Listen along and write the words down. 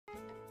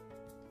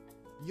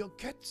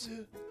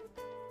Yoketsu.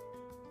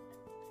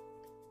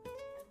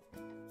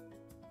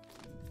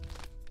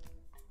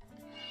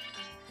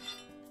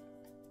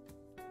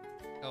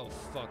 Oh,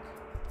 fuck.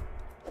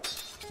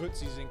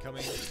 Footsie's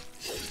incoming.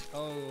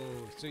 Oh,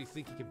 so you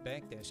think you can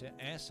backdash it?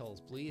 Asshole's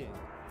bleeding.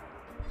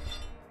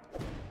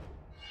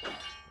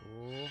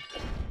 Oh.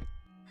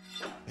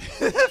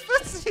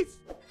 Footsie's!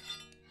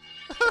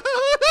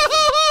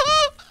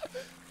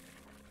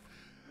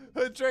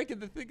 I'm dragging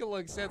the thing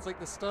along sounds like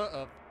the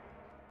startup.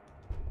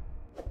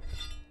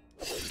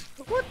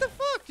 What the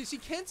fuck? Is she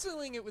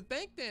cancelling it with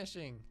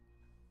backdashing?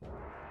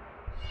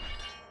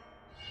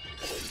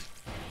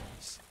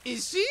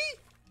 Is she?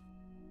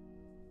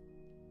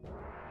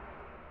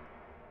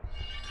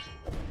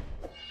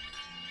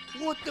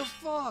 What the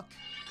fuck?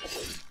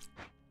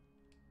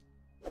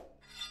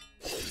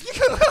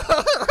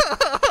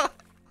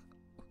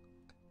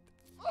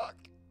 Fuck.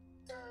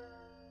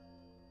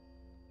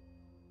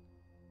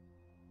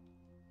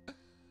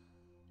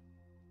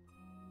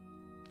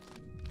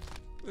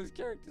 This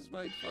character's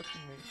mind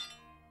fucking me.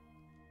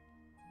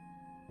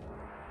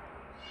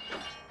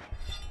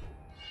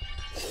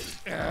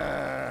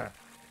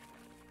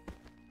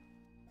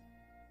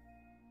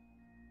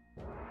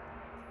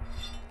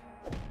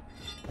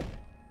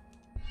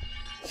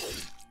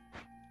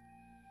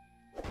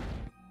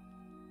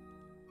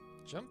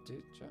 Jump,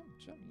 dude. Jump,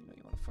 jump. You know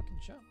you want to fucking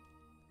jump.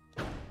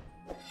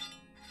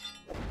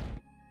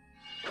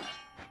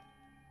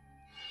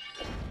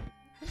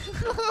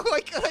 Oh my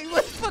god,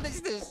 what fun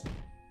is this?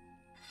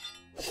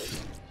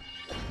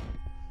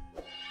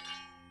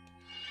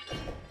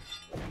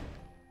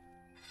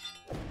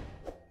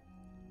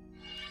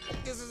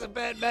 This is a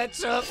bad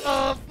matchup.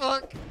 Oh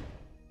fuck.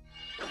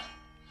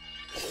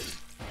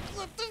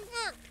 What the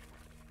fuck?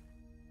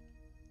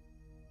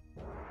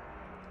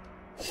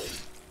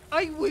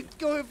 I would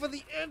go for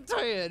the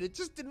anti-air, it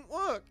just didn't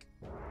work.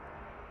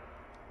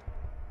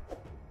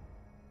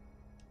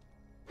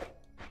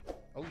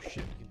 Oh shit,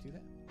 you can do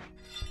that?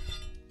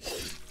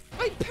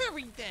 I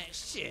parried that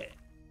shit!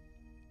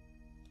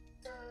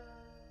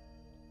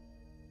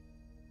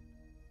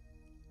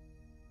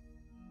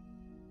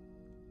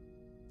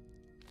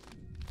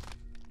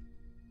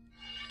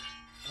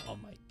 Oh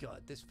my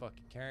god, this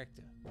fucking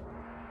character.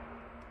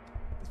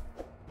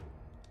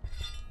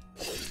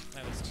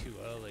 That was too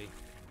early.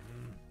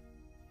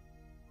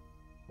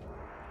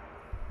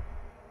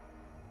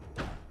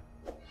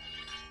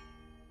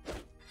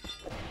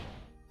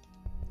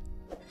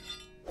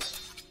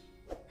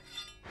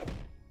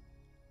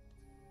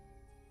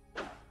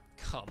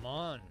 Come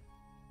on.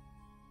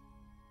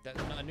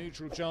 That's not a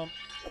neutral jump.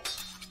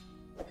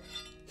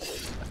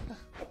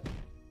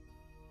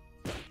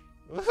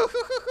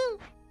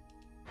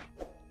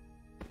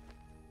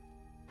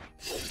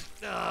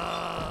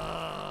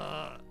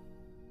 Ah.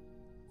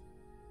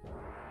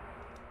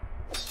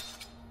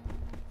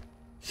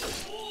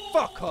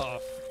 Fuck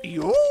off.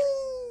 Yo.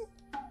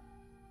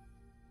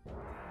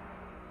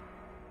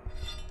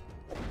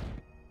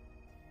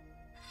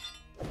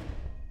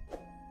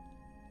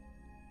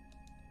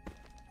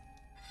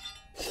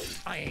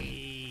 I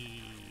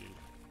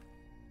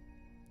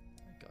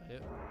got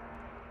hit.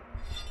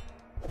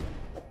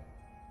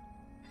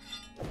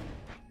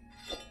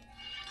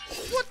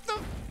 What the?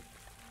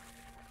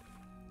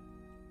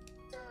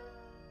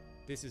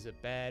 This is a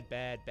bad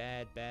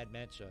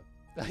matchup.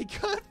 I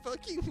can't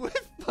fucking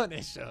whiff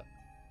Punisher.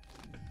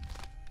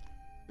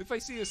 If I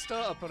see a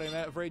startup and I'm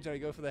out of range and I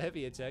go for the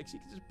heavy attacks, you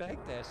can just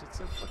backdash. It's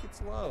so fucking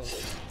slow.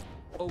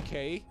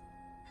 Okay.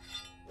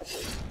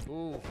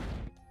 Ooh.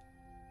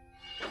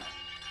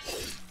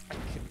 I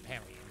can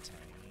parry in time.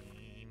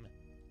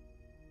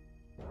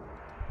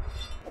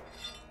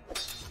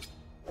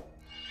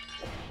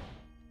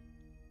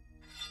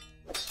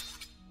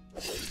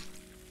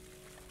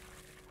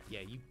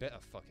 Yeah, you better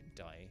fucking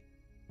die.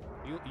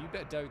 You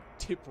better die with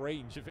tip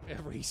range of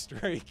every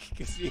strike,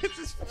 because it's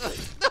just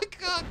oh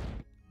god!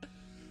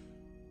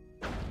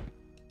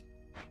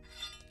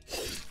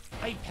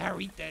 I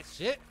parried that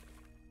shit!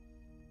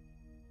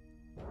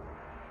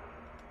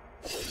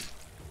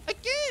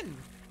 Again!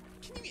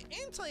 Can you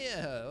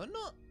anti-air her or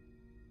not?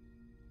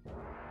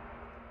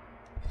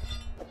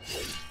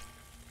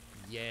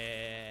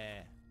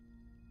 Yeah.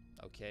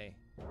 Okay.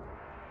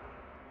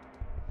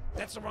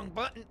 That's the wrong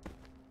button!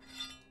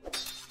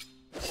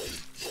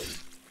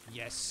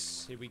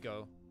 Yes, here we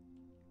go.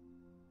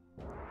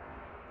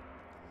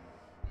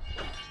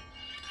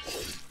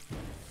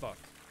 Fuck.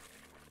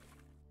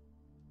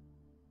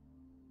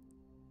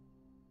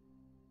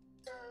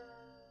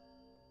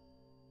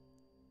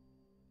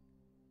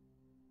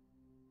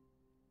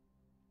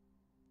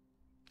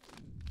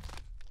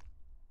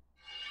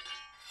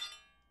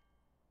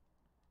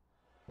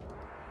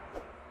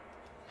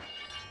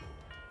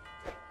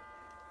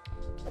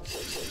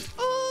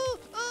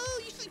 Oh,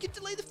 you think you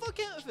delay the fuck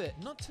out of it?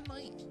 Not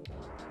tonight.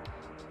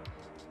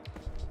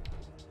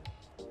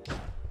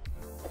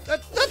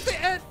 That's not the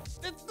end.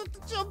 That's not the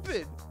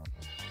jumping.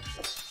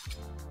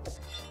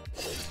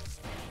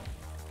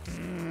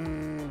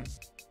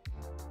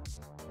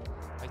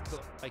 I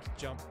thought I could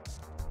jump.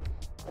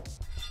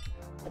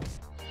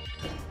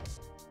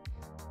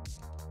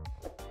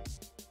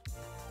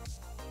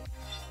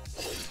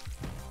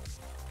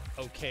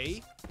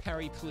 Okay,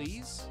 parry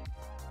please.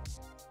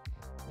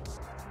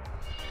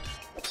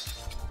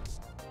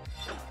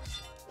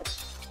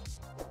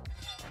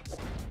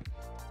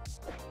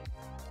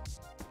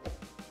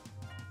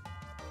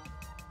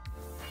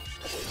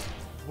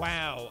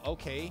 Wow,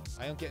 okay.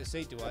 I don't get to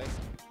say, do I?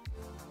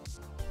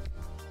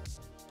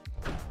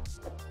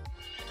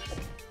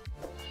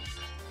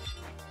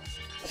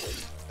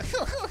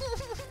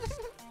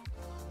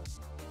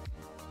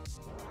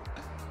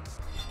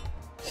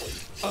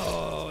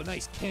 Oh,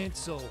 nice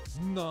cancel.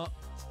 No.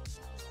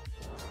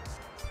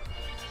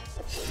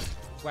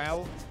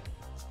 Wow.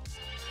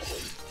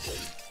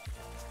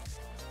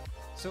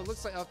 So it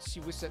looks like after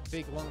she whiffs that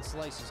big long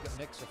slice, she's got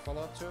an extra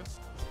follow-up to her.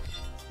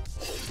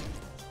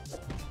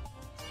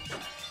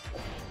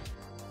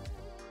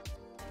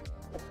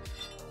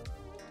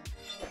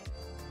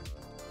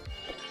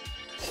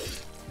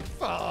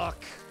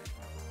 Fuck!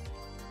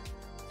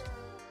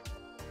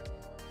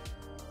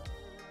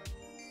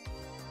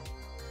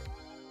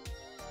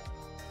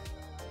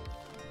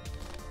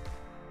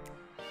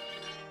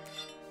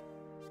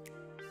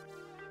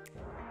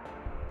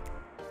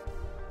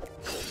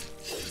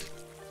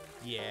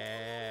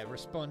 Yeah,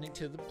 responding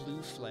to the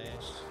blue flash.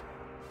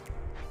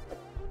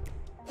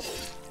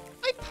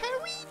 I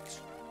parried!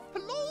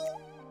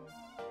 Hello?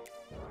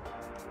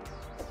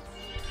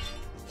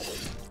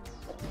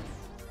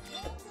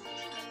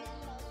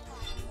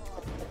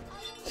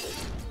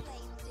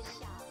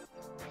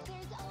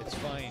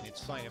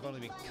 It's fine, I've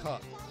only been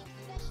cut.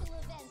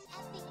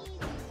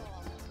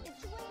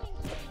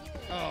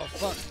 Oh,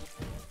 fuck.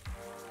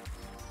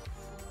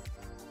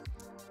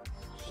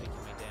 Shaking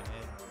my damn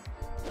head.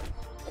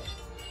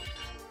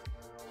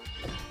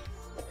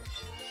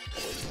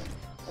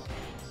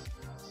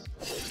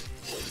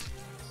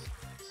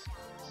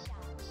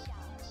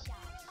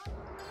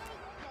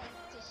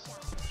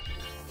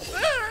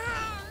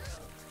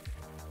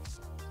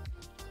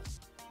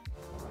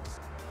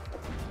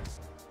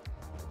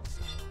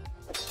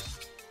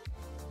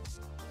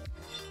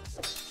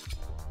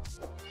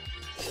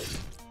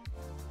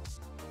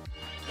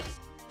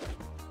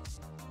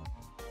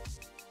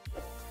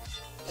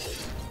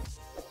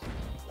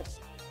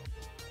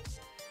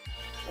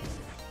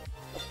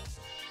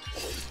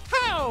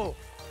 How?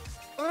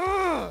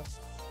 Ugh!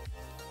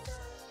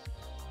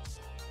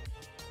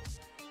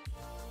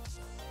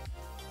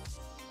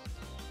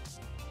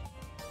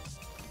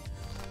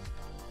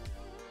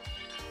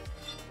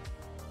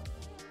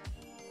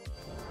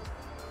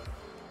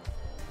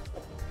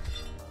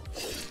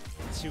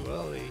 Too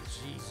early,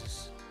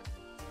 Jesus.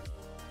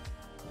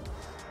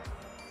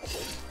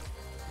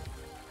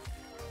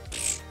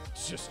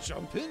 Just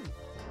jump in. I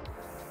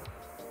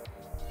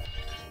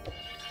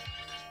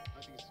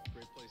think it's a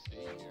great place to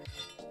eat here.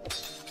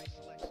 Nice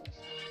selection of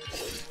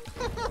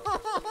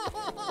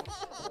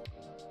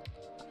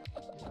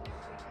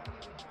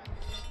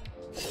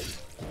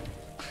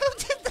How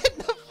did that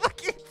not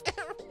fucking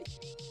parry?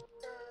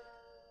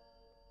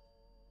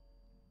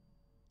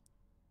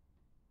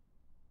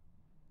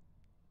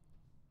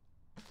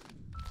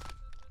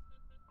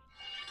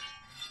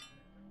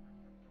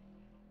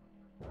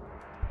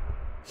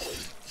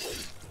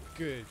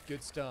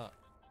 Good start.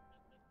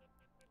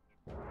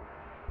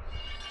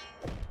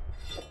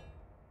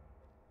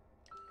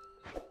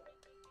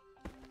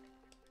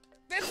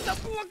 That's not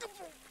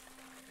blockable!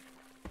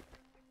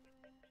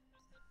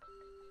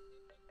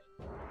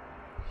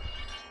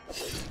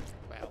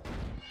 Wow.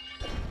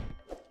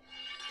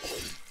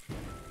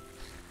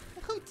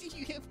 How do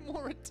you have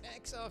more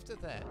attacks after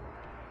that?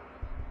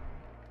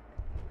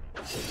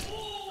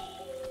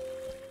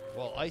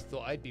 Well, I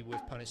thought I'd be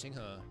worth punishing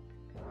her.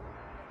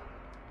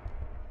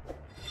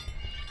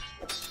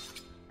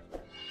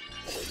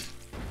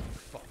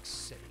 Fuck's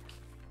sake.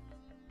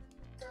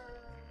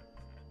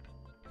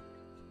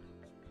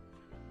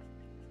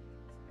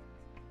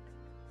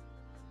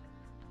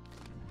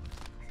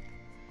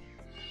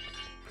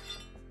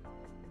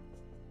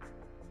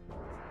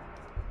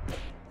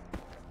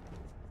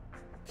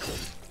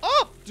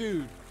 Oh,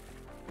 dude!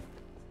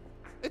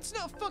 It's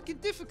not fucking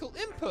difficult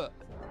input!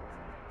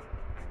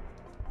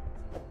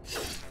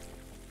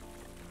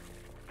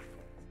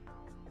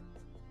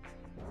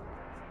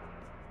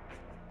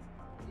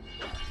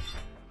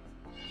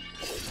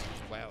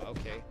 Wow,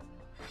 okay.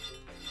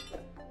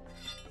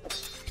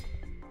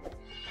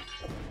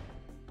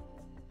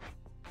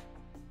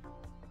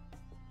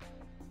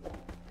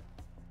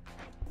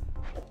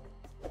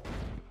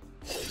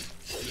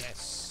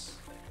 Yes.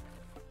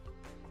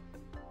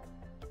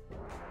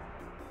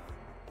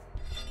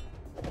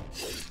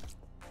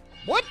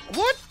 What?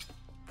 What?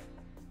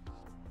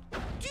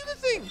 Do the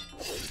thing!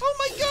 Oh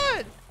my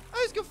god! I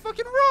just got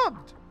fucking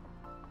robbed!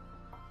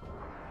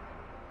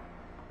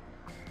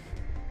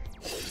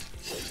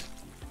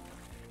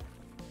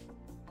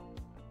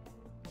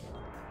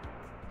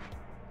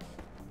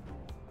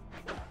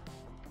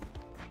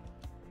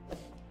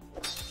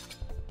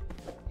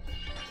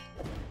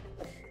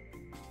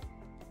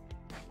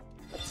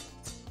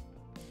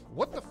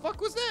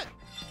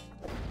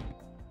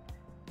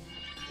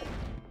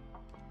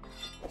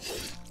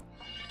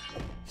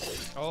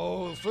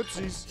 Oh,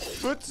 footsies.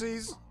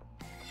 Footsies.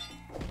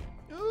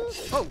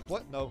 Oh,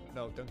 what? No,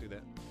 no, don't do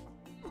that.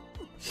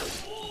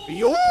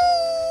 Yo!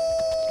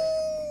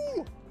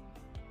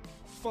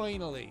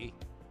 Finally.